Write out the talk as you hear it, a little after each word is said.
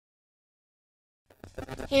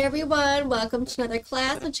Hey everyone, welcome to another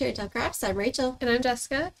class with Cherry Tall Crafts. I'm Rachel. And I'm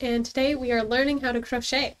Jessica, and today we are learning how to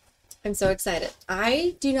crochet. I'm so excited.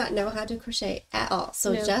 I do not know how to crochet at all,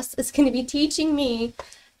 so No. Jess is going to be teaching me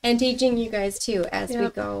and teaching you guys too as we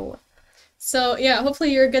go. So yeah,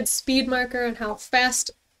 hopefully you're a good speed marker on how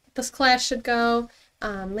fast this class should go.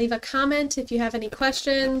 Leave a comment if you have any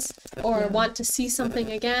questions or want to see something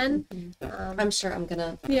again. I'm sure I'm going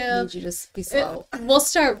to need you to be slow. We'll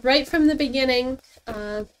start right from the beginning,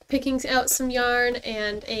 picking out some yarn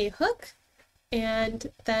and a hook,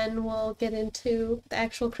 and then we'll get into the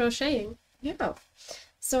actual crocheting. Yeah.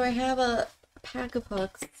 So I have a pack of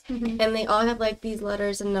hooks, and they all have like these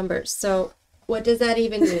letters and numbers. So what does that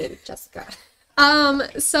even mean, Jessica?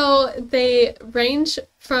 So they range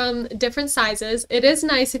from different sizes. It is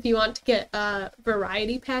nice if you want to get a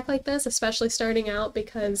variety pack like this, especially starting out,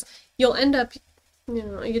 because you'll end up,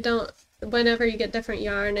 whenever you get different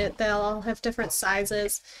yarn, they'll all have different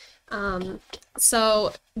sizes.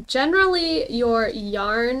 So generally your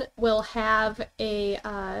yarn will have it's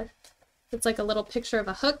like a little picture of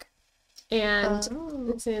a hook, and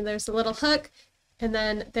let's see, there's a little hook, and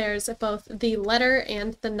then there's both the letter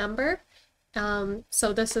and the number.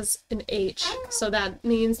 So this is an H, so that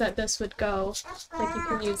means that this would go, like you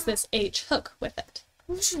can use this H hook with it.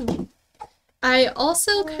 I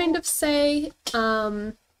also kind of say,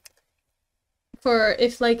 for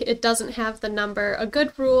if like it doesn't have the number, a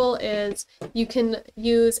good rule is you can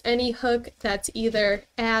use any hook that's either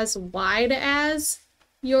as wide as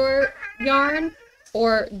your yarn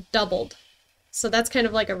or doubled. So that's kind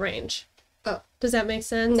of like a range. Oh. Does that make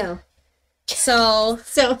sense? No. So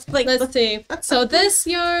like, let's see. So this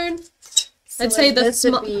yarn, I'd say this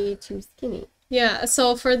would be too skinny. Yeah,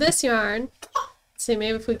 so for this yarn, let's see,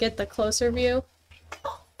 maybe if we get the closer view,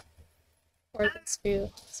 or this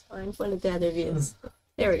view, it's fine. One of the other views.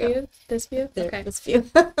 There we go. This view? There, okay. this view.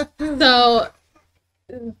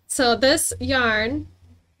 So this yarn,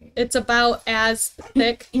 it's about as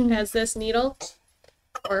thick as this needle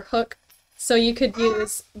or hook. So you could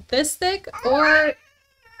use this thick or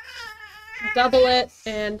double it,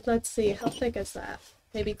 and let's see, how thick is that?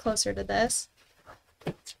 Maybe closer to this.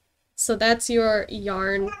 So that's your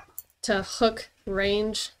yarn to hook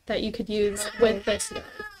range that you could use with this yarn.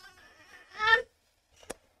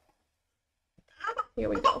 Here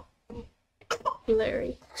we go.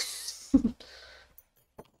 Larry.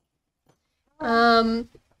 And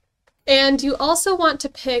you also want to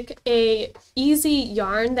pick a easy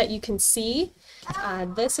yarn that you can see.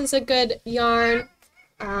 This is a good yarn.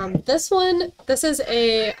 This is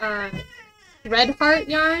a red heart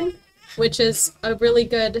yarn, which is a really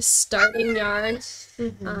good starting yarn.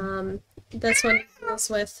 This one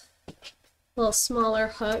goes with a little smaller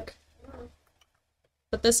hook,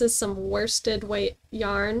 but this is some worsted weight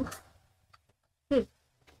yarn.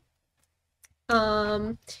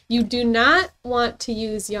 You do not want to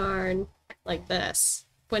use yarn like this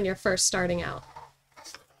when you're first starting out.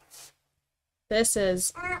 This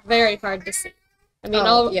is very hard to see. I mean,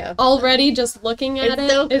 already just looking at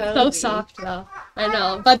it's so soft though. I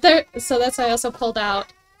know, but so that's why I also pulled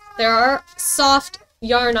out. There are soft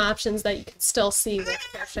yarn options that you can still see with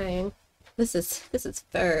crocheting. This is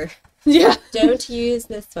fur. Yeah. Don't use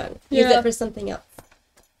this one. Use it for something else.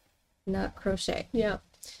 Not crochet. Yeah.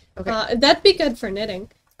 Okay. That'd be good for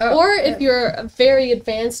knitting. Or if you're very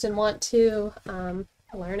advanced and want to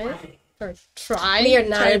learn it. Or try. We are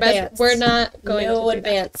not advanced. We're not going to do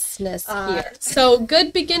advancedness here. So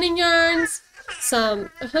good beginning yarns,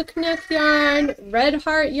 some hook neck yarn, red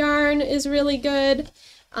heart yarn is really good.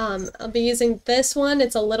 I'll be using this one.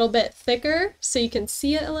 It's a little bit thicker, so you can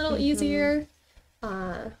see it a little easier.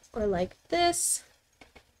 Or like this.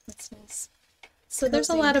 That's nice. So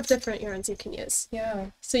there's a lot of different yarns you can use.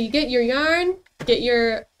 Yeah. So you get your yarn, get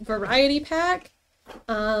your variety pack.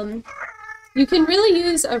 You can really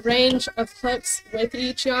use a range of hooks with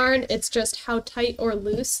each yarn. It's just how tight or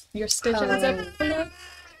loose your stitches are.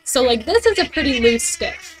 So like this is a pretty loose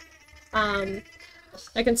stitch. I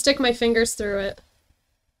can stick my fingers through it.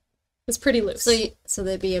 It's pretty loose. So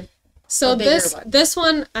there'd be a this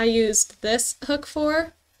one I used this hook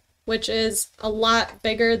for, which is a lot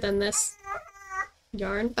bigger than this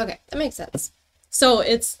yarn. Okay, that makes sense. So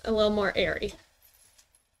it's a little more airy.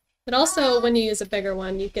 But also, when you use a bigger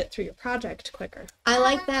one, you get through your project quicker. I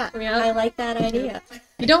like that. Yeah. I like that idea.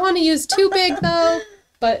 You don't want to use too big though,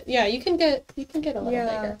 but yeah, you can get a little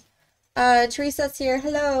bigger. Teresa's here.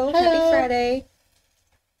 Hello. Happy Friday.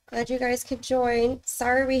 Glad you guys could join.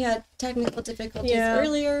 Sorry we had technical difficulties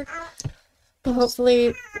earlier, but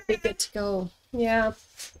hopefully we'll be good to go. Yeah.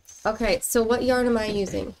 Okay, so what yarn am I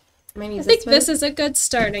using? I think this is a good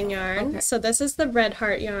starting yarn. Okay. So this is the red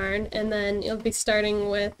heart yarn, and then you'll be starting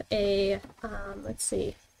with a, let's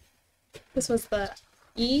see, this was the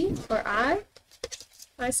E or I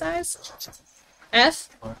size? F?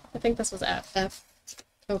 I think this was F. F.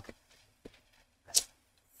 Okay.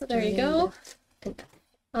 So there you go.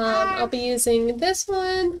 I'll be using this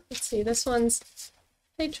one. Let's see, this one's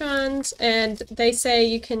Patrons, and they say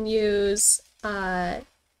you can use a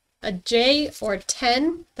J or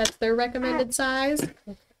 10. That's their recommended size.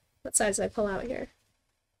 What size did I pull out here?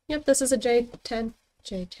 Yep, this is a J10.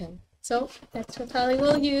 J10. So that's what probably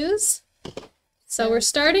we'll use. So we're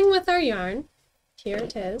starting with our yarn. Here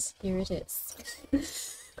it is. Here it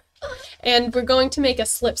is. And we're going to make a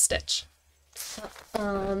slip stitch.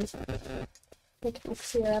 We can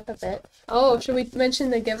clear up a bit. Oh, should we mention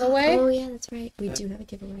the giveaway? Oh yeah, that's right. We do have a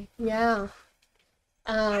giveaway. Yeah.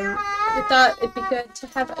 We thought it'd be good to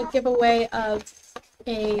have a giveaway of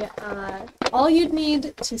a all you'd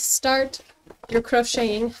need to start your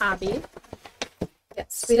crocheting hobby.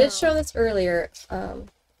 Yes, we did show this earlier on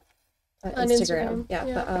Instagram. Yeah,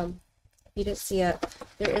 but if you didn't see it,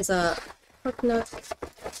 there is a hook nook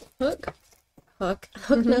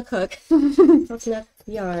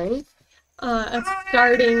yarn. A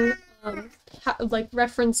starting like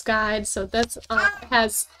reference guide, so that's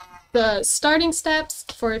has the starting steps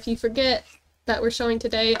for if you forget that we're showing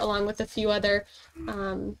today, along with a few other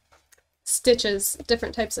stitches,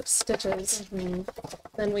 different types of stitches.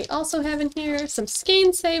 Then we also have in here some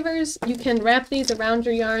skein savers. You can wrap these around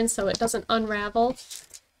your yarn so it doesn't unravel.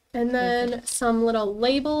 And then some little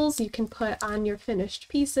labels you can put on your finished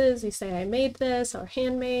pieces. You say I made this or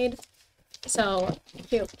handmade. So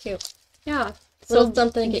Cute. yeah. So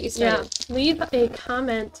something to get you started. Yeah. Leave a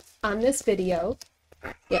comment on this video.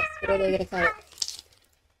 Yes. What are they gonna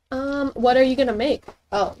comment? What are you gonna make?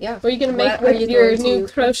 Oh yeah. What are you gonna make with your new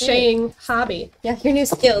crocheting hobby? Yeah, your new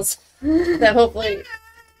skills that hopefully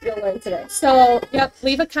you'll learn today. So yep,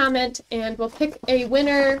 leave a comment and we'll pick a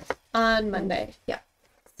winner on Monday. Yeah.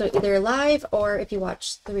 So either live or if you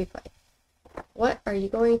watch the replay. What are you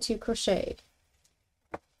going to crochet?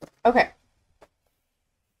 Okay.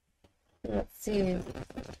 Let's see.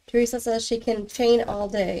 Teresa says she can chain all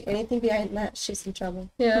day. Anything behind that, she's in trouble.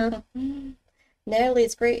 Yeah.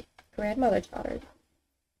 Natalie's great grandmother taught her.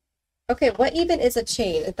 Okay, what even is a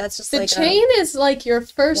chain? That's just the chain is like your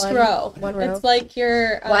first row. One row. It's like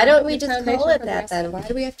your. Why don't we just call it that then? Why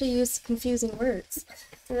do we have to use confusing words?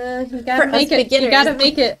 You gotta make it. You gotta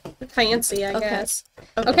make it fancy, I guess.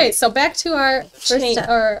 Okay, so back to our chain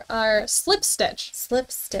or our slip stitch.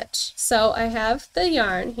 Slip stitch. So I have the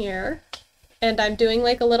yarn here, and I'm doing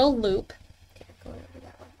like a little loop. Okay, going over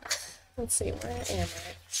that one. Let's see, where am I?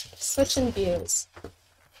 Switching views.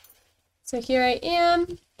 So here I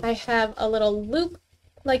am. I have a little loop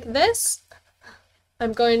like this.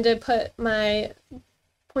 I'm going to put my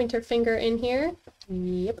pointer finger in here.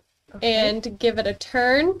 Yep. Okay. And give it a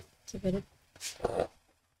turn. Give it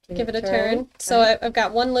a turn. Okay. So I've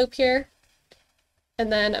got one loop here, and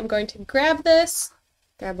then I'm going to grab this.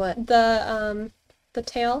 Grab what? The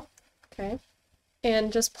tail. Okay.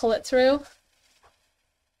 And just pull it through.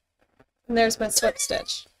 And there's my slip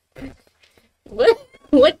stitch.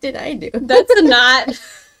 What did I do? That's a knot.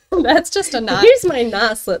 That's just a knot. Here's my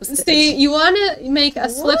knot slip stitch. See, you want to make a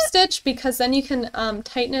slip stitch because then you can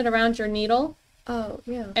tighten it around your needle. Oh,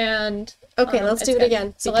 yeah. And okay, let's do it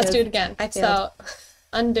again. So let's do it again. So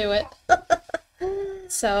undo it.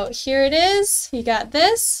 So here it is. You got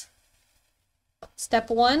this. Step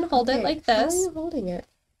one, hold it like this. How are you holding it?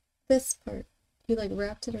 This part. You like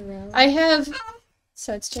wrapped it around. I have.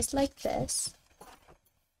 So it's just like this.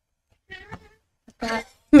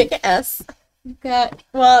 Make an S.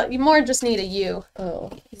 Well, you more just need a U.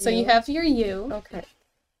 Oh. So you have your U. Okay.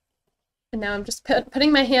 And now I'm just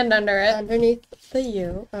putting my hand under it. Underneath the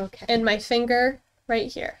U. Okay. And my finger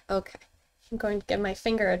right here. Okay. I'm going to give my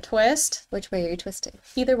finger a twist. Which way are you twisting?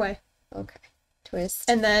 Either way. Okay. Twist.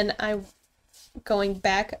 And then I'm going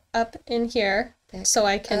back up in here so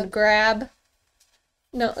I can grab.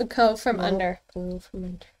 No, go from under. Go from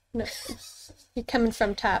under. No. You're coming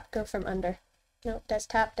from top. Go from under. Nope, that's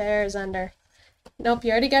top. There's under. Nope, you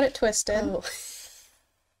already got it twisted. Oh.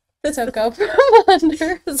 So go from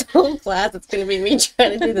under. This whole class, it's going to be me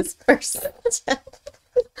trying to do this first.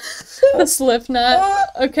 The slip knot.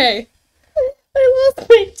 Okay. I lost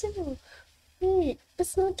my tail. Wait,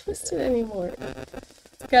 it's not twisted anymore.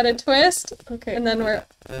 Got a twist. Okay. And then we're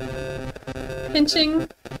pinching.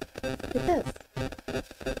 Like this.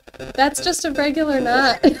 That's just a regular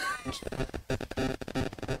knot.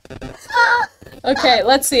 Okay,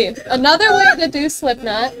 let's see. Another way to do slip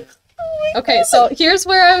knot. Oh Okay, so here's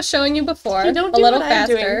where I was showing you before. Okay, don't a do little what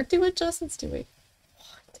faster. I'm doing. Do what Justin's doing.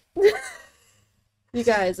 What? You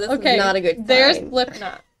guys, this Okay, is not a good sign. There's slip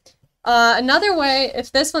knot. Another way,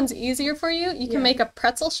 if this one's easier for you, you can make a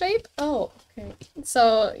pretzel shape. Oh, okay.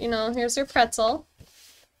 So, here's your pretzel.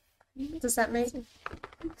 Does that make...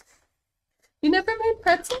 You never made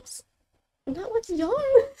pretzels? Not with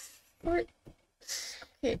yarn.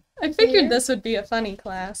 Okay. I figured this would be a funny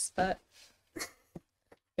class, but...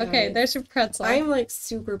 Okay, there's your pretzel. I'm like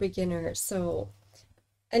super beginner, so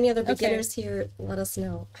any other beginners here, let us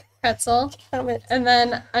know. Pretzel. And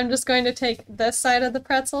then I'm just going to take this side of the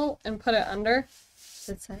pretzel and put it under.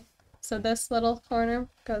 This side? So this little corner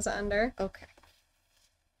goes under. Okay.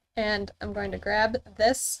 And I'm going to grab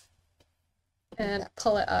this and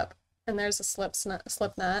pull it up. And there's a slip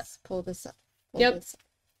knot. Pull this up. Yep.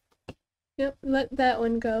 Yep, let that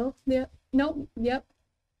one go. Yep. Nope. Yep.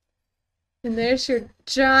 And there's your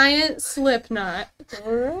giant slip knot.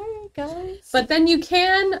 Alright, guys. But then you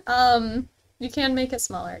can make it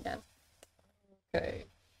smaller again. Okay.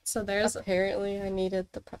 So there's... Apparently I needed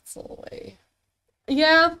the pretzel way.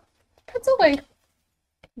 Yeah. Pretzel way.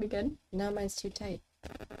 Be good. Now mine's too tight.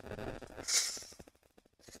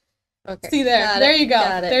 Okay. See there. There you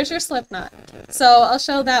go. There's your slip knot. So I'll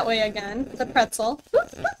show that way again. The pretzel.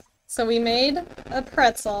 So we made a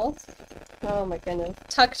pretzel. Oh my goodness.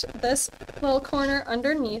 Tucked this little corner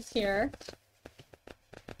underneath here.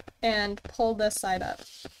 And pulled this side up.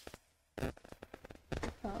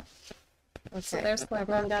 Oh. Okay. So there's the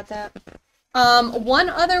Everyone got that? One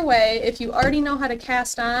other way, if you already know how to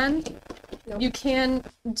cast on, you can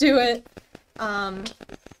do it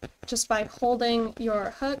just by holding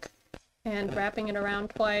your hook and wrapping it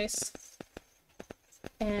around twice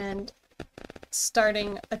and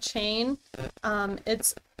starting a chain.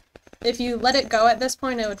 If you let it go at this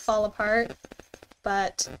point, it would fall apart,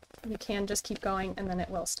 but you can just keep going and then it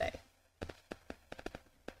will stay.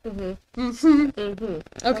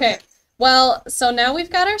 Okay. Well, so now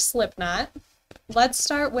we've got our slip knot. Let's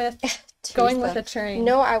start with going with a chain.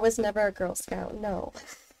 No, I was never a Girl Scout. No.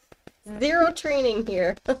 Zero training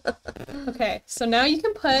here. Okay, so now you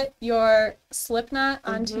can put your slip knot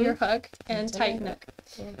onto your hook and tighten it.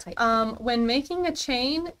 When making a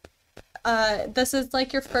chain, this is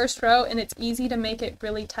like your first row and it's easy to make it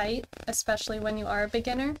really tight, especially when you are a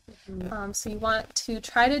beginner. So you want to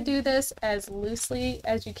try to do this as loosely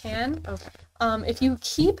as you can. If you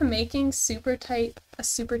keep making a super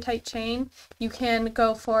tight chain, you can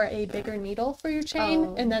go for a bigger needle for your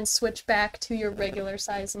chain and then switch back to your regular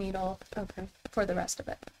size needle for the rest of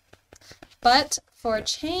it. But for a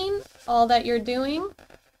chain, all that you're doing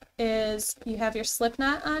is you have your slip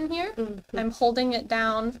knot on here. I'm holding it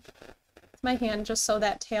down with my hand just so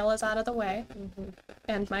that tail is out of the way.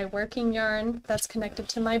 And my working yarn that's connected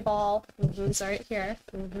to my ball is right here.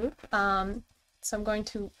 So I'm going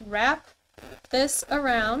to wrap this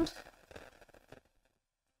around.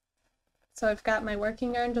 So I've got my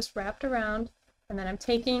working yarn just wrapped around, and then I'm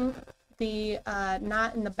taking the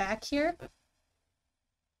knot in the back here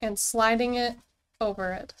and sliding it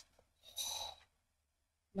over it.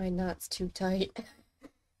 My knot's too tight.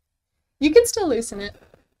 You can still loosen it.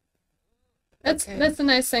 That's the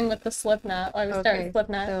nice thing with the slip knot. I was starting slip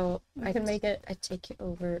knot. So I can make it. I take it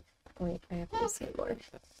over. Wait, I have to say more.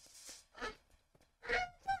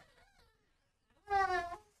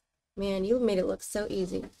 Man, you made it look so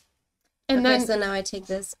easy. And then so now I take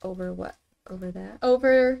this over what? Over that?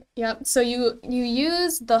 Over, yep. So you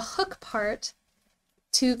use the hook part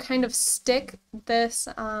to kind of stick this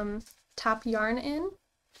top yarn in.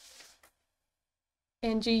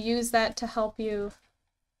 And you use that to help you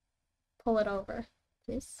pull it over.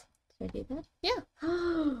 This? Did I do that? Yeah.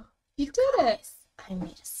 You did it. I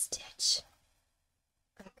made a stitch.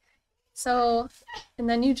 So, and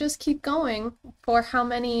then you just keep going for how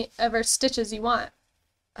many ever stitches you want.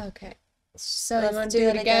 Okay. So you want to do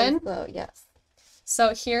it again? So, yes.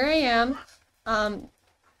 So here I am.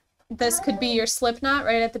 This could be your slip knot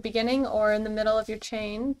right at the beginning or in the middle of your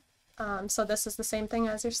chain. So this is the same thing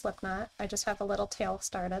as your slip knot. I just have a little tail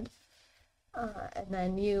started. And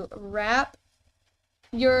then you wrap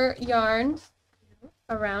your yarn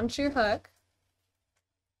around your hook.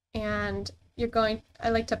 And you're going, I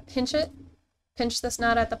like to pinch this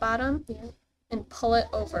knot at the bottom and pull it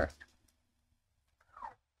over.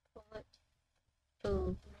 Pull it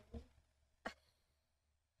over.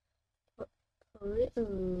 Pull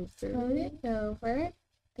it over.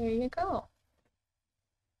 There you go.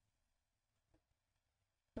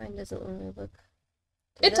 Mine doesn't really look.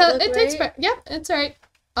 It takes, yeah, it's right.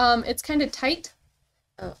 It's kind of tight.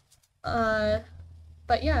 Oh.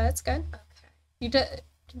 But yeah, it's good. Okay. You did.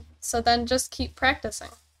 So then just keep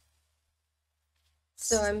practicing.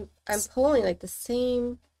 So I'm pulling like the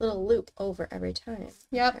same little loop over every time.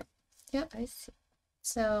 Yep. Okay. Yep. I see.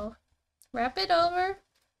 So wrap it over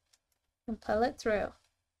and pull it through.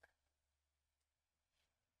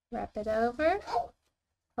 Wrap it over,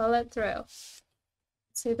 pull it through.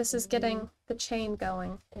 See, this is getting the chain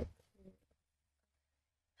going.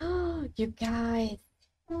 Oh, you guys,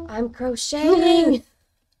 I'm crocheting.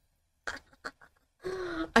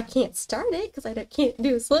 I can't start it because I can't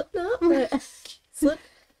do a slip knot, but slip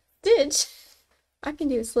stitch, I can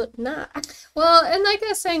do a slip knot. Well, and like I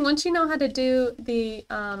was saying, once you know how to do the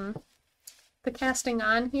casting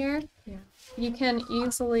on here, yeah, you can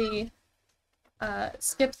easily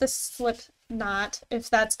skip the slip knot if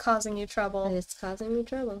that's causing you trouble. And it's causing me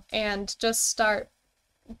trouble. And just start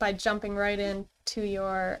by jumping right into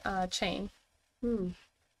your chain.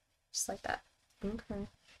 Just like that. Okay.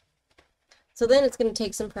 So then it's going to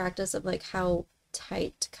take some practice of like how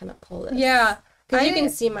tight to kind of pull this. Yeah. Because you can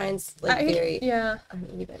see mine's like very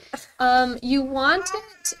uneven. You want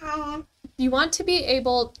to be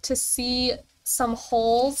able to see some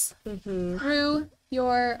holes through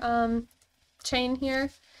your chain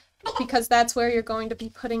here, because that's where you're going to be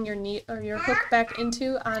putting your your hook back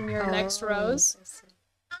into on your next rows.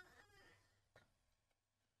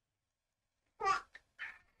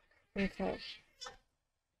 Okay.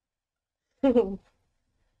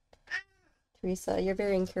 Teresa, you're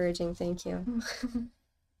very encouraging. Thank you.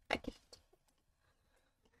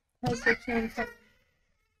 How's your chain coming?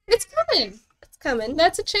 It's coming. It's coming.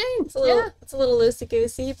 That's a chain. It's a little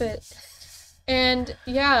loosey-goosey, but... And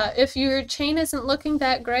yeah, if your chain isn't looking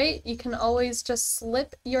that great, you can always just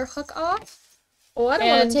slip your hook off. Oh, I don't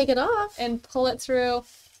want to take it off. And pull it through.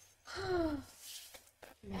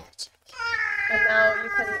 Magic. And now you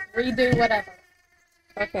can redo whatever.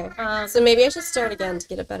 Okay. So maybe I should start again to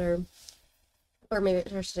get a better...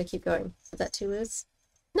 Or should I keep going? Is that too loose?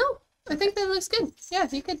 No, I think that looks good. Yeah,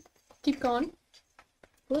 you could keep going.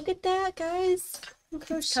 Look at that, guys. I'm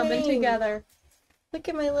crocheting. Coming together. Look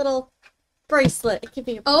at my little bracelet. It could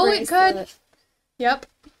be a bracelet. Oh, it could. Yep.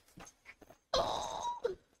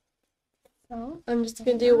 So I'm just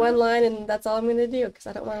going to do one line, and that's all I'm going to do, because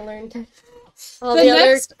I don't want to learn all the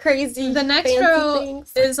other crazy The next fancy row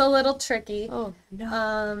things. is a little tricky. Oh,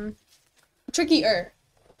 no. Trickier.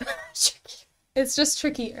 It's just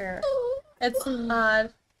trickier. It's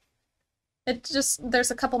there's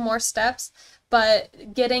a couple more steps,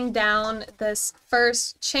 but getting down this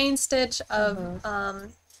first chain stitch of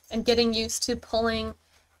and getting used to pulling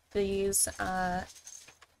these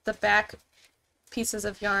the back pieces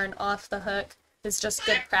of yarn off the hook is just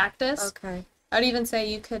good practice. Okay. I'd even say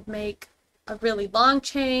you could make a really long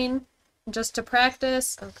chain just to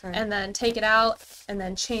practice, and then take it out and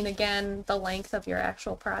then chain again the length of your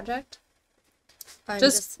actual project.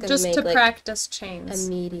 Just to practice chains. A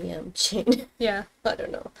medium chain. Yeah. I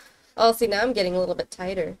don't know. Oh, see, now I'm getting a little bit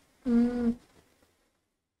tighter. Oops.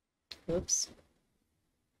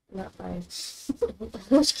 Not mine.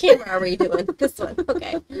 Which camera are we doing? This one.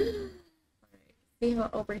 Okay. See how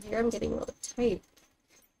over here I'm getting a little tight.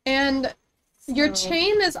 And your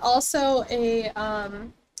chain is also a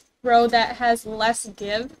row that has less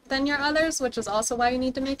give than your others, which is also why you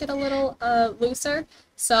need to make it a little looser.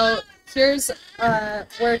 So here's a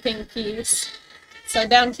working piece. So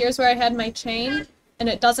down here's where I had my chain, and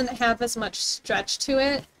it doesn't have as much stretch to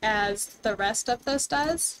it as the rest of this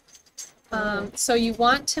does. So you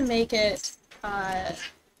want to make it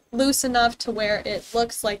loose enough to where it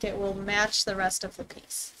looks like it will match the rest of the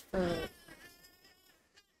piece.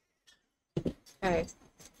 Okay.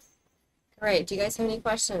 All right, do you guys have any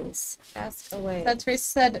questions? Ask away. That's Teresa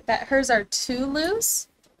said that hers are too loose.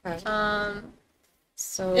 Okay.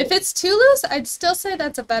 So if it's too loose, I'd still say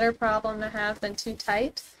that's a better problem to have than too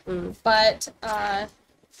tight. But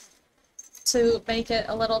to make it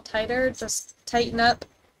a little tighter, just tighten up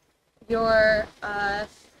your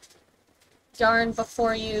yarn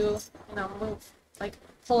before you move, like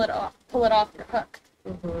pull it off your hook.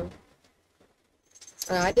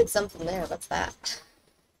 I did something there. What's that?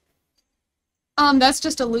 That's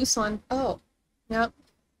just a loose one. Oh. Yep.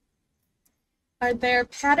 Are there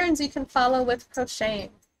patterns you can follow with crocheting?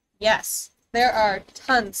 Yes, there are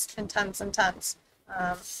tons and tons and tons.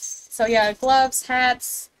 So yeah, gloves,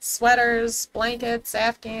 hats, sweaters, blankets,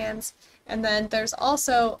 afghans, and then there's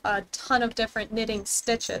also a ton of different knitting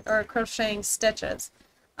stitches or crocheting stitches.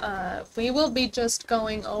 We will be just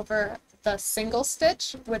going over the single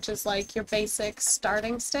stitch, which is like your basic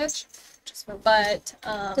starting stitch. But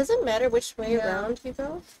does it matter which way around you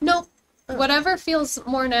go? No. Whatever feels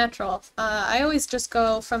more natural. I always just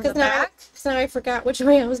go from the back. Because now I forgot which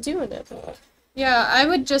way I was doing it. Yeah, I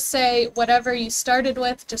would just say whatever you started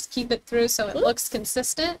with, just keep it through so it looks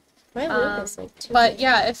consistent. My loop is like too But big.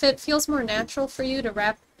 yeah, if it feels more natural for you to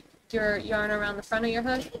wrap your yarn around the front of your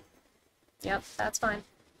hook, yep, that's fine.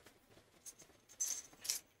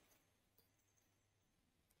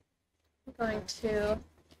 I'm going to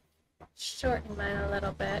shorten mine a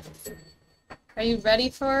little bit. Are you ready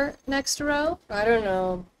for next row? I don't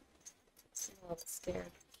know. I'm a little scared.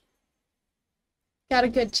 Got a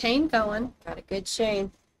good chain going. Got a good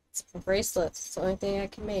chain. It's a bracelet. It's the only thing I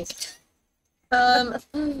can make.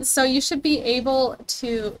 So you should be able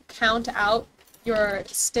to count out your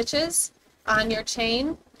stitches on your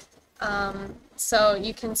chain. So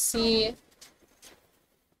you can see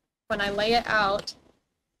when I lay it out,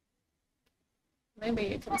 maybe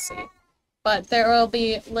you can see, but there will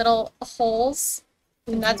be little holes,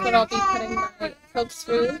 and that's what I'll be putting my hook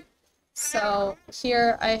through. So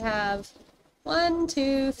here I have 1,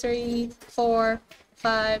 2, 3, 4,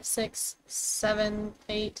 5, 6, 7,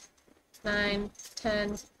 8, 9,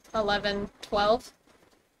 10, 11, 12.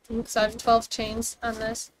 So I have 12 chains on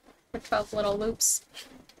this, or 12 little loops.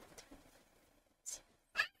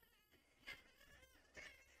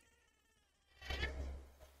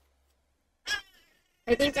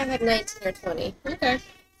 I think I had 19 or 20. Okay.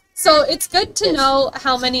 So it's good to know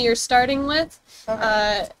how many you're starting with,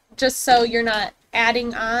 just so you're not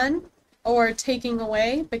adding on or taking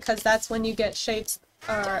away, because that's when you get shapes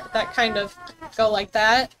that kind of go like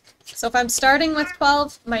that. So if I'm starting with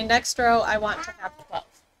 12, my next row I want to have 12.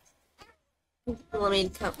 Let me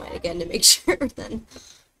count mine again to make sure then.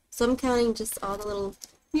 So I'm counting just all the little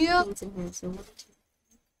things in here. So 1, 2.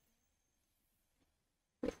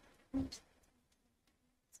 Wait.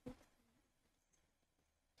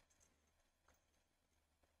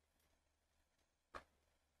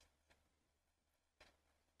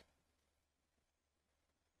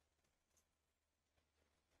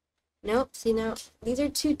 Nope, see now, these are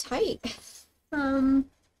too tight. Right?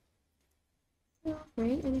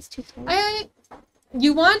 Are these too tight?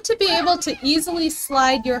 You want to be able to easily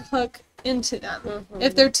slide your hook into them.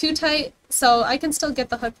 If they're too tight, so I can still get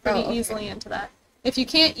the hook pretty easily into that. If you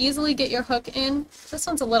can't easily get your hook in, this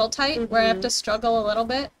one's a little tight, where I have to struggle a little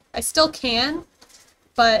bit. I still can,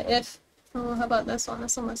 but if, oh, how about this one?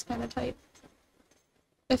 This one was kind of tight.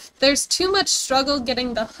 If there's too much struggle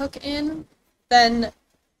getting the hook in, then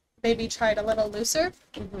maybe try it a little looser.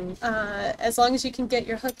 As long as you can get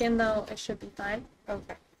your hook in, though, it should be fine.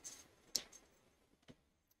 Okay.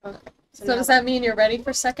 So does that mean you're ready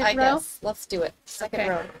for second row? Guess. Let's do it. Second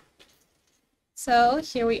row. So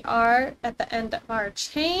here we are at the end of our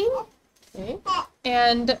chain. Okay.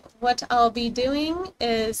 And what I'll be doing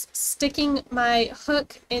is sticking my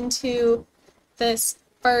hook into this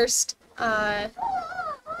first,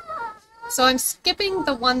 so I'm skipping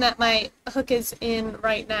the one that my hook is in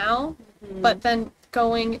right now, but then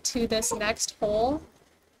going to this next hole.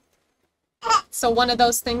 So one of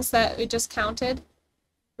those things that we just counted.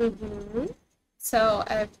 So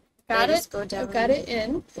I've got it. I've got it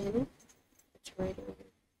in.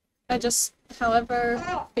 I just, however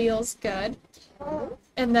feels good.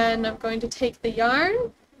 And then I'm going to take the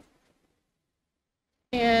yarn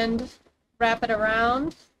and wrap it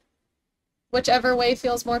around, whichever way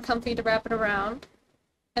feels more comfy to wrap it around.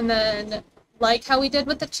 And then, like how we did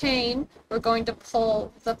with the chain, we're going to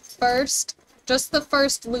pull the first, just the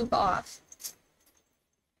first loop off.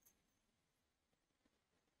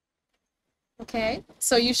 Okay,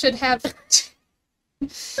 so you should have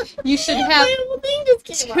you should have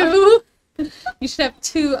two. You should have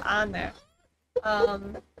two on there.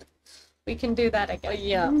 We can do that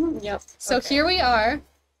again. Yep. So here we are.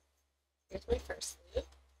 Here's my first loop.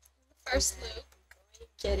 First loop.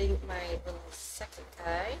 Getting my little second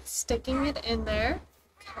guy. Sticking it in there.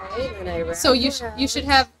 Okay, and then I wrap So you around. should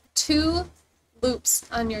have two loops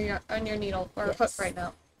on your needle or hook right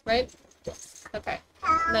now, right? Yes. Okay.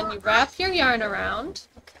 And then you wrap your yarn around.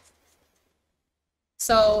 Okay.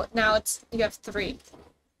 So now you have 3.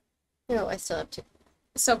 No, I still have 2.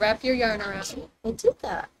 So wrap your yarn around. I did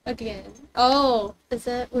that. Again. Oh, Is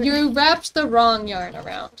that you wrapped the wrong yarn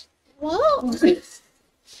around. Whoa!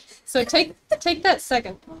 So take that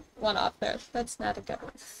second one off there. That's not a good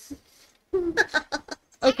one.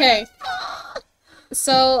 Okay.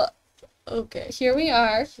 So, okay, here we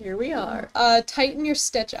are. Here we are. Tighten your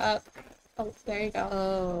stitch up. Oh, there you go.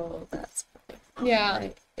 Oh, that's funny. Yeah.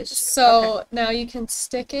 Right. So now you can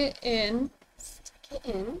stick it in. Stick it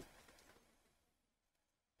in.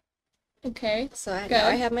 Okay. So now Good.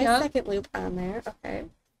 I have my Yeah. second loop on there. Okay.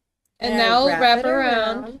 And now wrap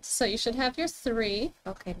around. So you should have your 3.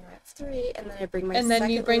 Okay, now that's 3, and then I bring my and then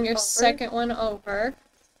second you bring one your over. second one over.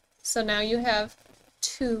 So now you have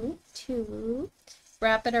 2.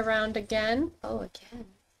 Wrap it around again. Oh, again.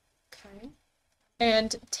 Okay.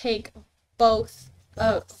 And take both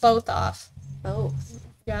off. Both.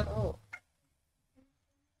 Yep. Oh.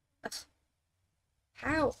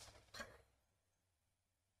 How?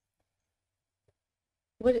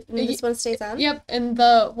 What? This one stays on? Yep, and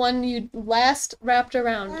the one you last wrapped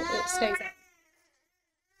around, it stays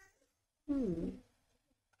on.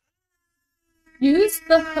 Use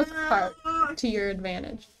the hook part to your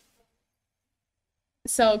advantage.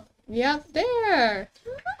 So, yep, there.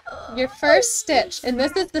 Your first stitch, and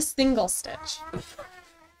this is the single stitch.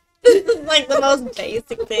 This is like the most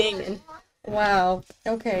basic thing. And wow.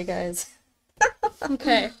 Okay, guys.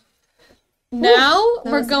 Okay. Now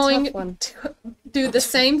we're was a going tough one. to do the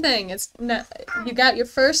same thing. You got your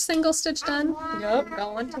first single stitch done. Yep.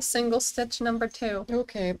 Going to single stitch number 2.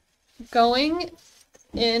 Okay. Going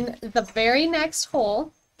in the very next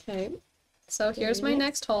hole. Okay. So here's my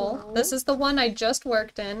next hole. This is the one I just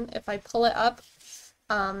worked in. If I pull it up,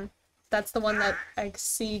 that's the one that I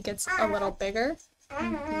see gets a little bigger.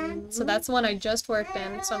 So that's the one I just worked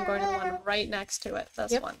in. So I'm going to the one right next to it.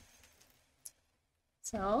 This one.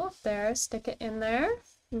 So there, stick it in there.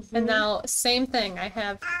 And now same thing. I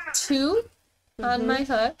have 2 on my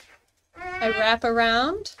hook. I wrap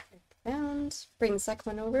around. Bring the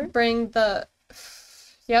second one over. Bring the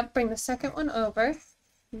second one over.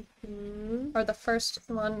 Or the first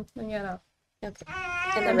one, Okay. And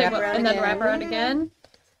then wrap around again. Wrap around again.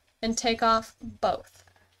 And take off both.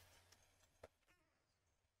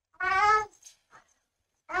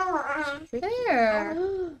 There.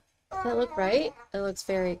 Does that look right? It looks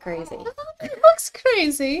very crazy. It looks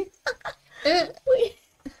crazy.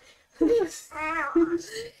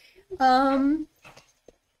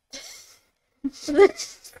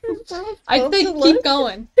 I think keep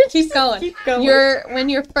going. Keep going. Keep going. When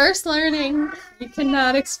you're first learning, you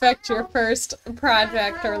cannot expect your first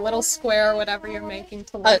project or little square or whatever you're making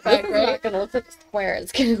to look like, It's right? not gonna look like a square.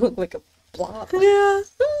 It's gonna look like a blob. Yeah.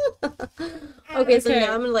 Okay, so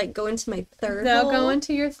now I'm gonna go into my third hole. Now go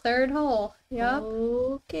into your third hole. Yep.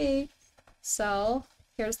 Okay. So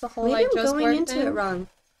here's the hole Maybe I just I'm going worked into in. it wrong.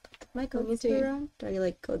 Am I going into it wrong? Do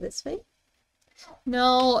I go this way?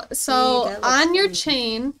 No, so that looks on your funny.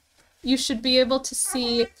 chain, you should be able to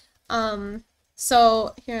see,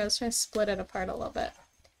 so here, let's try to split it apart a little bit.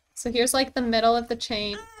 So here's like the middle of the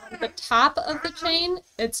chain. On the top of the chain,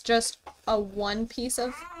 it's just a one piece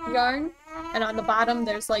of yarn, and on the bottom,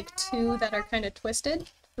 there's like 2 that are kind of twisted.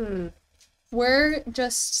 We're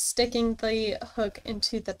just sticking the hook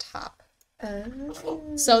into the top.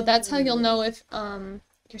 So that's how you'll know if,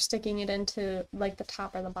 you're sticking it into like the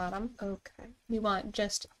top or the bottom. Okay. You want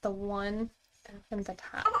just the one in the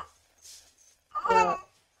top. Well,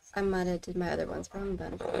 I might have did my other ones wrong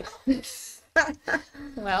then.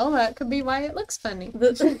 Well, that could be why it looks funny. Keep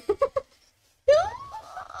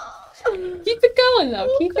it going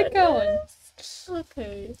though. Keep it going.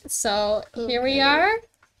 Okay. So here we are.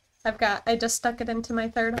 I just stuck it into my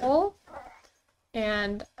third hole.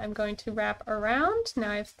 And I'm going to wrap around.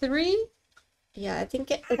 Now I have 3. Yeah, I think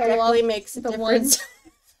it definitely makes a difference.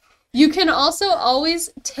 You can also always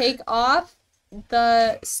take off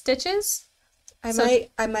the stitches.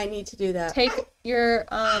 I might need to do that. Take your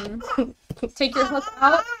hook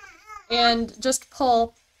out and just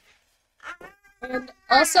pull. And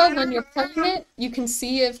also when you're pulling it, you can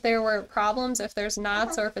see if there were problems, if there's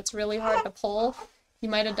knots, or if it's really hard to pull. You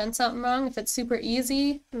might have done something wrong. If it's super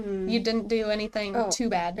easy, you didn't do anything too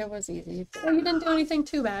bad. It was easy. Well, you didn't do anything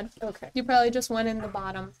too bad. Okay. You probably just went in the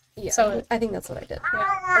bottom. Yeah. So I think that's what I did.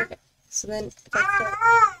 yeah. Okay. So then if I start...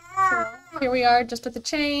 So here we are, just with the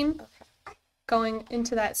chain, going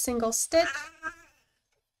into that single stitch.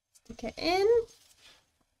 Stick it in,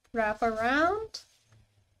 wrap around,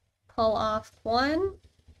 pull off 1,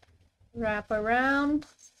 wrap around,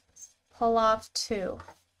 pull off 2.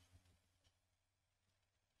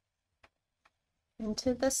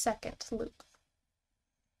 Into the second loop.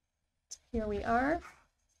 Here we are.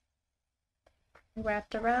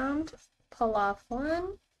 Wrapped around, pull off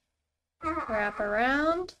 1, wrap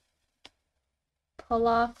around, pull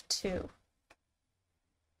off 2.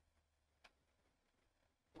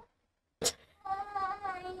 Pull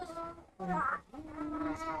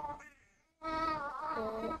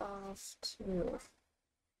off 2.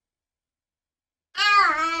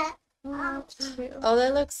 Pull off 2. Oh,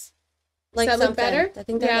 that looks like Does that look something. better? I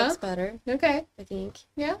think that Yeah. looks better. Okay. I think.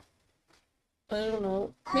 Yeah. I don't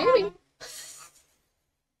know. Maybe.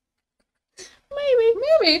 Maybe.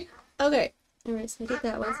 Maybe. Alright, so I did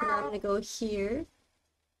that one, so now I'm going to go here.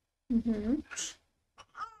 And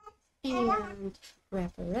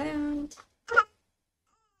wrap around. Go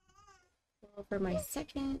over my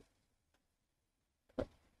second.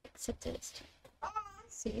 Except it is.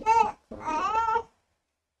 See? I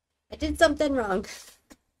did something wrong.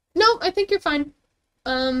 No, I think you're fine.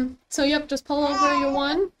 So yep, just pull over your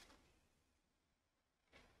one.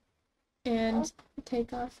 And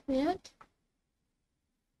take off that.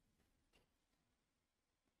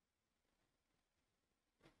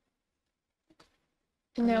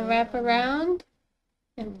 And now wrap around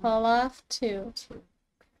and pull off two.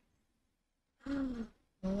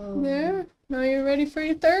 Oh. There. Now you're ready for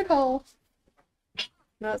your third hole.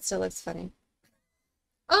 No, it still looks funny.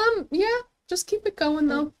 Yeah, just keep it going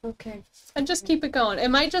though. Okay. And just keep it going.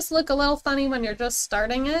 It might just look a little funny when you're just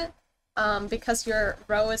starting it, because your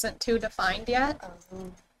row isn't too defined yet.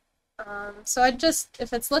 So I'd just,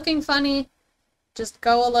 if it's looking funny, just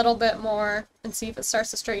go a little bit more and see if it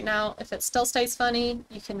starts to straighten out. If it still stays funny,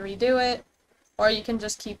 you can redo it, or you can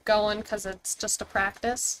just keep going because it's just a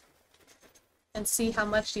practice, and see how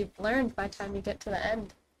much you've learned by the time you get to the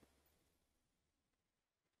end.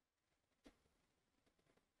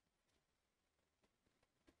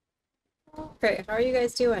 Great. How are you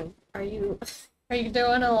guys doing? Are you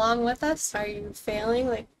doing along with us? Are you failing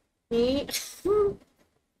like me?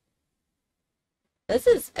 This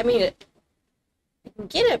is, I mean, I can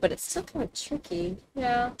get it, but it's still kind of tricky.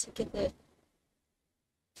 Yeah. To get it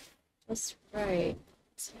just right.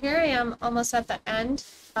 So here I am almost at the end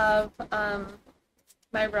of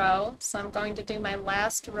my row. So I'm going to do my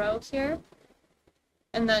last row here.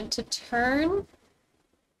 And then to turn,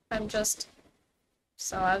 I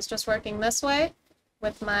was just working this way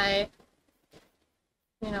with my,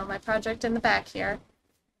 my project in the back here.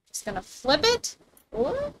 Just gonna flip it.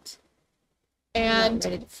 What? And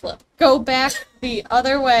ready to flip. Go back the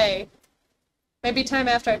other way. Maybe time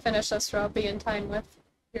after I finish this row, be in time with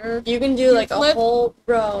your. You can do like flip. a whole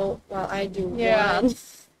row while I do one.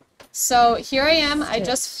 So here I am. I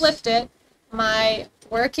just flipped it. My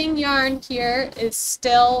working yarn here is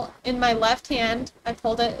still in my left hand. I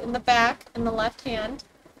pulled it in the back in the left hand.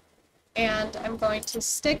 And I'm going to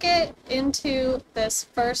stick it into this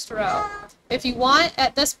first row. If you want,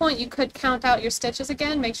 at this point, you could count out your stitches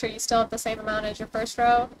again. Make sure you still have the same amount as your first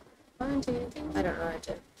row. 1, 2, 3, I don't know how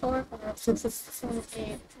to. 4, 5, 6, 7,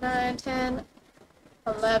 8, 9, 10,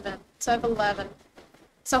 11. So I have 11.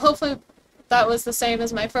 So hopefully that was the same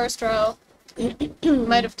as my first row.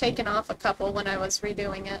 Might have taken off a couple when I was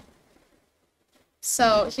redoing it.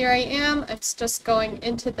 So here I am. It's just going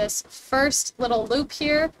into this first little loop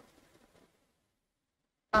here.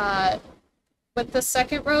 With the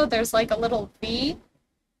second row, there's like a little V.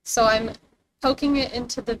 So I'm poking it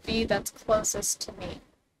into the V that's closest to me.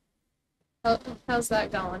 How's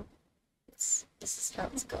that going? This is how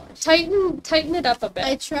it's going. Tighten it up a bit.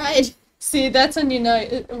 I tried. See, that's when you know,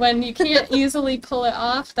 when you can't easily pull it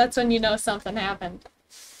off, that's when you know something happened.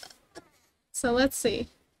 So let's see.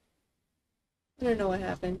 I don't know what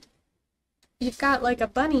happened. You've got like a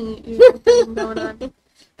bunny thing going on.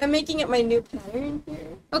 I'm making it my new pattern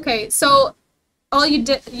here. Okay, so all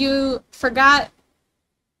you forgot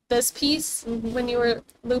this piece when you were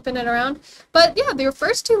looping it around. But yeah, your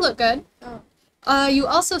first two look good. Oh. You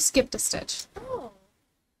also skipped a stitch.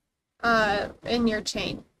 Oh. In your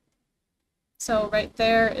chain. So right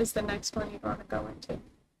there is the next one you want to go into.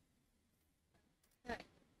 Okay.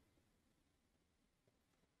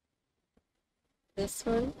 This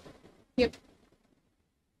one? Yep.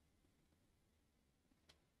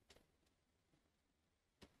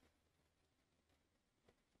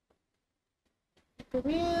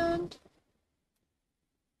 Around.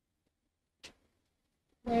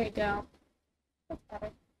 There you go. That's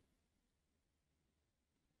better.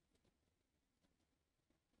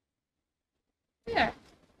 There.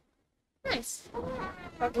 Nice.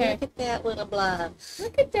 Okay. Look at that little blob.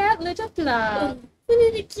 Look at that little blob.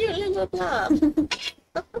 Isn't it a cute little blob?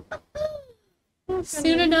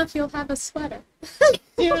 Soon enough, you'll have a sweater.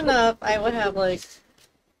 Soon enough, I will have like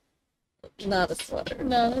not a sweater.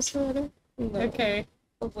 Not a sweater. No. Okay.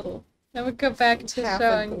 A little. Now we go back to half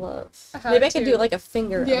showing a glove. how Maybe I could to- do like a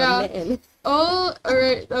finger Yeah. on a mitten. Oh,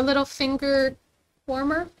 or a little finger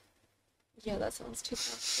warmer. Yeah, that sounds too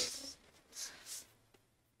complicated.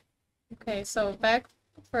 Okay, so back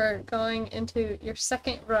for going into your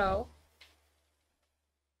second row.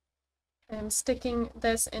 I'm sticking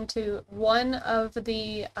this into one of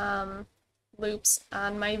the loops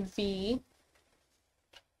on my V.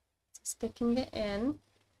 Sticking it in,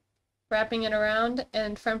 wrapping it around,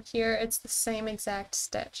 and from here it's the same exact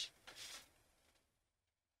stitch.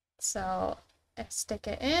 So stick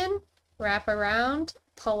it in, wrap around,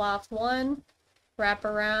 pull off one, wrap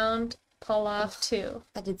around, pull off two.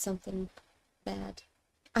 I did something bad.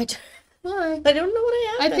 Why? I don't know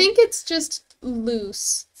what happened. I think it's just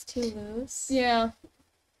loose. It's too loose. Yeah.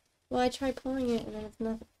 Well, I tried pulling it and then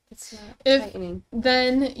it's not tightening.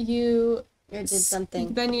 Then you did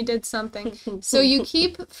something. Then you did something. So you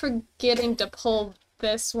keep forgetting to pull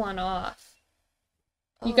this one off.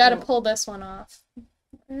 You got to pull this one off.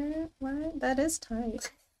 What? That is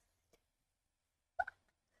tight.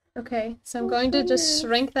 Okay, so I'm going to just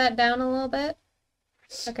shrink that down a little bit.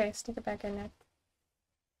 Okay, stick it back in there.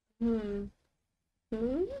 And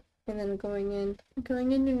then going in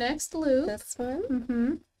your next loop. This one.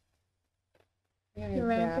 Mm-hmm. I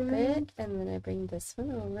wrap it, and then I bring this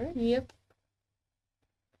one over. Yep.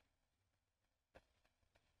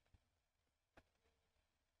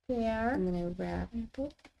 There. And then I wrap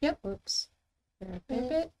it. Yep. Whoops. Wrap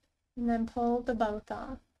it. And then pull the both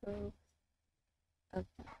off. Okay.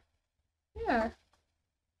 There.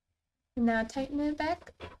 Now tighten it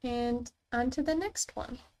back and onto the next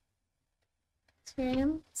one.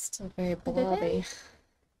 Still very blobby.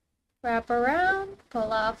 Wrap around,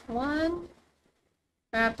 pull off one.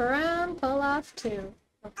 Wrap around, pull off two.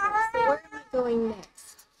 Okay, so where am I going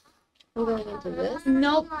next? I'm going into this?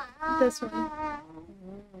 Nope, this one.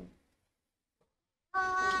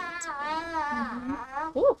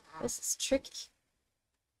 Ooh, this is tricky.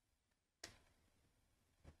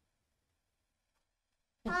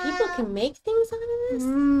 And people can make things out of this?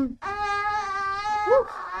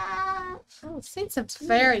 I've seen some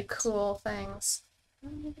very cool things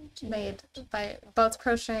made by both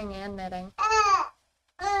crocheting and knitting.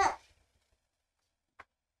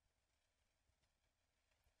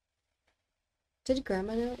 Did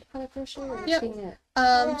Grandma know how to crochet? Or Yep. She knit?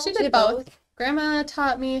 She did both. Grandma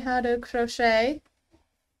taught me how to crochet,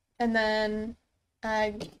 and then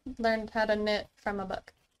I learned how to knit from a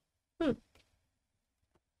book. So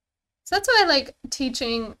that's why I like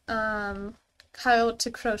teaching how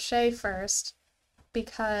to crochet first,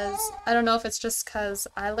 because I don't know if it's just because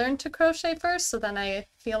I learned to crochet first, so then I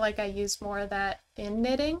feel like I use more of that in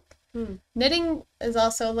knitting. Knitting is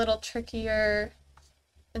also a little trickier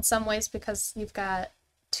in some ways because you've got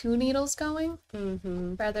two needles going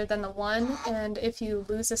rather than the one, and if you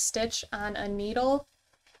lose a stitch on a needle,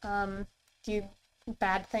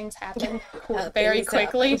 bad things happen very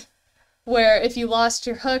quickly. Where if you lost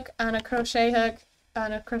your hook on a crochet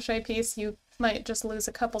piece, you might just lose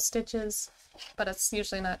a couple stitches, but it's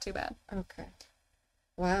usually not too bad. Okay.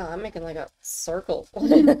 Wow, I'm making like a circle.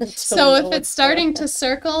 So if it's starting to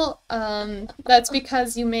circle, that's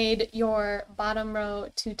because you made your bottom row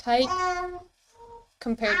too tight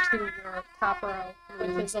compared to your top row,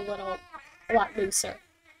 which is a lot looser.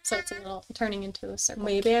 So it's a little turning into a circle.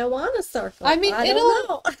 Maybe I want a circle. I mean,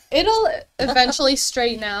 it'll eventually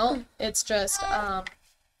straighten out. It's just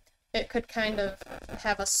it could kind of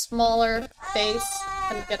have a smaller face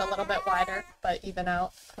and get a little bit wider, but even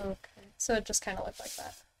out. Okay. So it just kind of looked like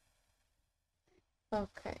that.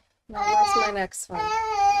 Okay. Now where's my next one?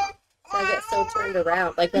 So I get so turned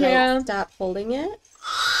around, like when I stop holding it.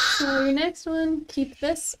 So your next one, keep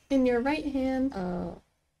this in your right hand. Oh.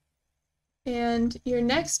 And your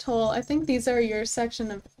next hole, I think these are your section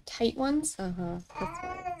of tight ones. That's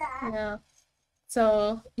right. Yeah.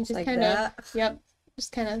 So you just like kind that. of,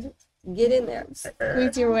 just kind of get in there.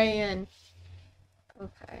 Squeeze your way in.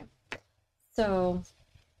 Okay. So,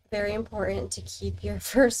 very important to keep your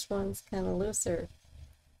first ones kind of looser.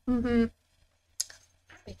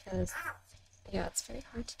 Because, it's very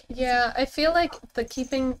hard to get. Yeah, I feel like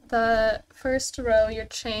keeping the first row, your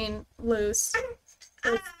chain loose,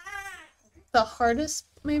 is the hardest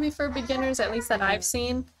maybe for beginners, at least that I've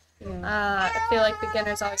seen. I feel like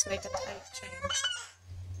beginners always make a tight chain,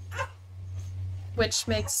 which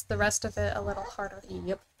makes the rest of it a little harder.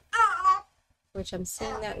 Yep. Which I'm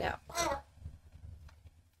seeing that now.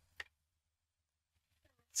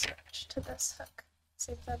 Switch to this hook.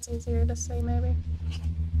 See if that's easier to see maybe.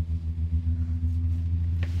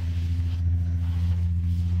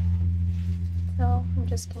 So I'm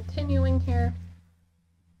just continuing here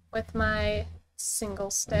with my single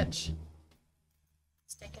stitch.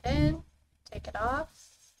 Stick it in, take it off,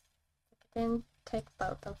 stick it in, take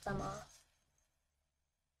both of them off.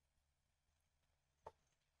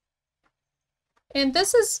 And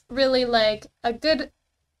this is really like a good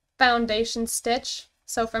foundation stitch.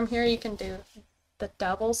 So from here you can do the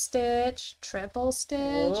double stitch, triple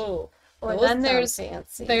stitch. Whoa, or then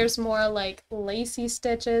there's more like lacy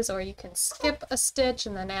stitches, or you can skip a stitch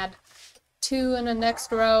and then add two in the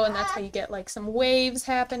next row, and that's how you get like some waves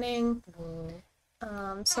happening.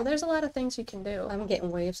 So there's a lot of things you can do. I'm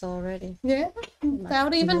getting waves already. Yeah,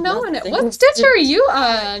 without even knowing it. What stitch are you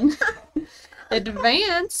on?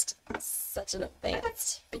 Advanced. Such an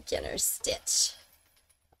advanced beginner stitch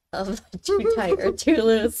of too tight or too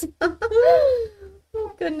loose.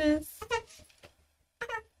 Oh goodness.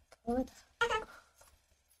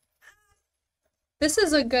 This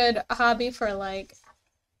is a good hobby for like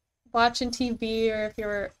watching TV, or if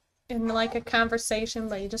you're in like a conversation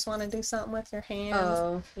but you just want to do something with your hands.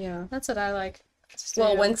 Oh, yeah. That's what I like.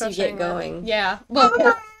 Well, once you get going. Yeah.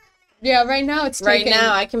 Well, yeah, right now it's right taking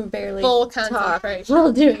now I can barely full talk concentration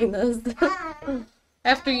while doing this.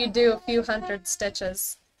 After you do a few hundred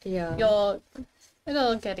stitches, yeah.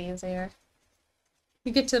 it'll get easier.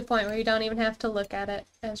 You get to the point where you don't even have to look at it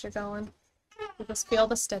as you're going. You just feel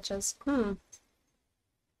the stitches.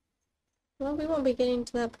 Well, we won't be getting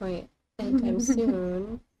to that point anytime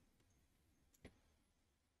soon.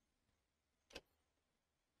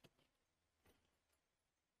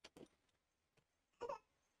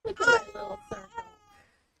 Look at my little circle.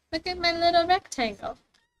 Look at my little rectangle.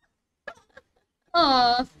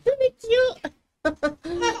 Aw, Isn't it cute?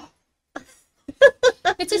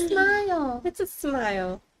 it's a smile. It's a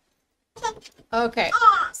smile. Okay,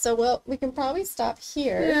 so we can probably stop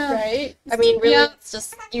here, Yeah. right? I mean, really, Yeah. it's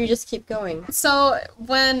just you just keep going. So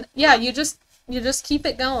you just keep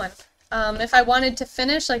it going. If I wanted to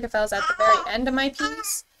finish, like if I was at the very end of my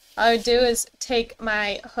piece, all I would do is take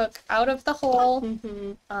my hook out of the hole.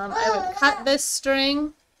 I would cut this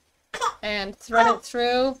string and thread it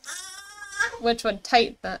through, which would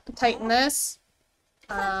tighten this,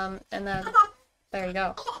 and then there you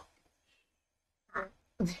go.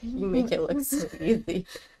 You make it look so easy.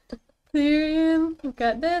 We've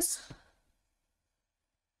got this.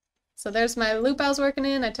 So there's my loop I was working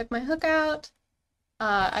in. I took my hook out.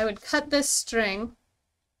 I would cut this string.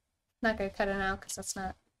 Not gonna cut it now because that's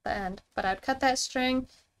not the end, but I'd cut that string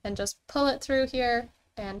and just pull it through here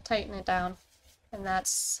and tighten it down, and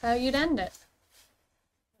that's how you'd end it.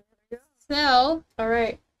 So, all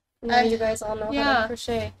right, now you guys all know how to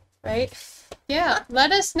crochet, right? Yeah,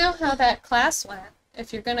 let us know how that class went.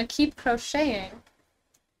 If you're gonna keep crocheting,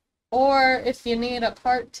 or if you need a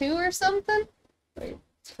part 2 or something.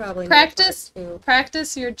 It's probably practice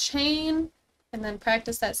your chain, and then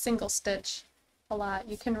practice that single stitch a lot.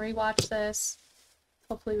 You can rewatch this.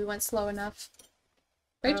 Hopefully we went slow enough.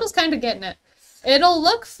 Rachel's kind of getting it. It'll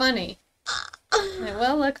look funny. It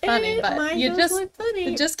will look funny, but you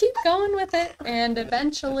just keep going with it, and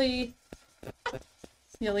eventually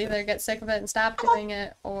you'll either get sick of it and stop doing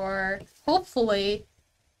it, or hopefully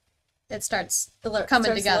it starts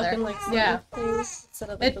coming together. Like things instead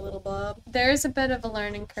of like a little blob. There's a bit of a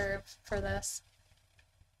learning curve for this.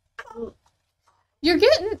 You're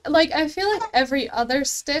getting, like, I feel like every other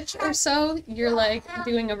stitch or so, you're, like,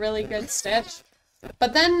 doing a really good stitch.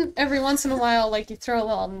 But then, every once in a while, like, you throw a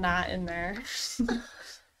little knot in there.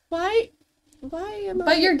 Why am I...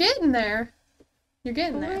 But you're getting there. You're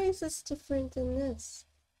getting there. Why is this different than this?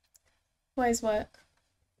 Why is what?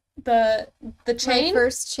 The chain? My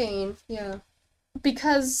first chain, yeah.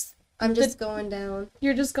 Because... I'm just going down.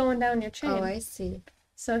 You're just going down your chain. Oh, I see.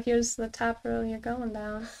 So here's the top row you're going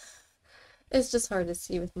down. It's just hard to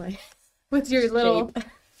see with my... With your little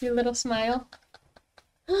smile.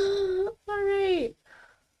 All right.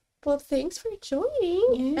 Well, thanks for joining.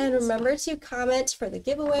 Yes. And remember to comment for the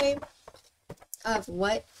giveaway of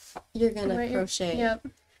what you're going to crochet. Yep.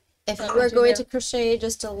 If you are going to crochet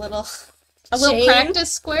just a little little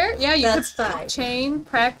practice square. Yeah, that's fine. Chain,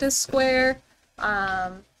 practice square.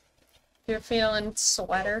 If you're feeling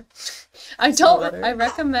sweater. I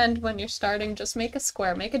recommend when you're starting, just make a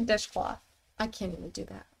square. Make a dishcloth. I can't even do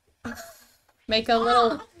that. Make a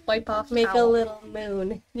little wipe off Make towel. a little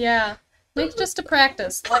moon. Yeah. Make just a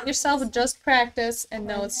practice. Let yourself just practice and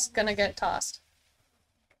know it's gonna get tossed.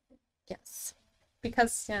 Yes.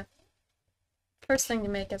 Because, first thing you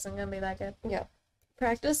make isn't gonna be that good. Yep.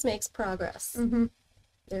 Practice makes progress.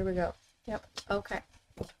 There we go. Yep. Okay.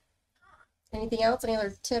 Anything else? Any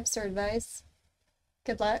other tips or advice?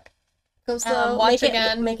 Good luck. Go slow. Watch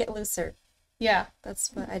again. Make it looser. Yeah.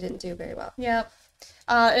 That's what I didn't do very well. Yep.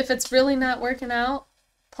 If it's really not working out,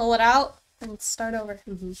 pull it out and start over.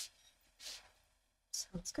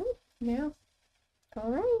 Sounds good. Yeah.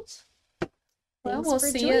 All right. Well, we'll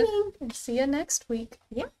see you next week.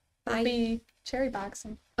 Yeah. Bye. We'll be cherry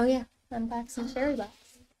boxing. Oh, yeah. Unboxing cherry box.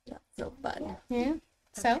 That's so fun. Yeah.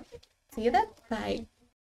 So, see you then. Bye.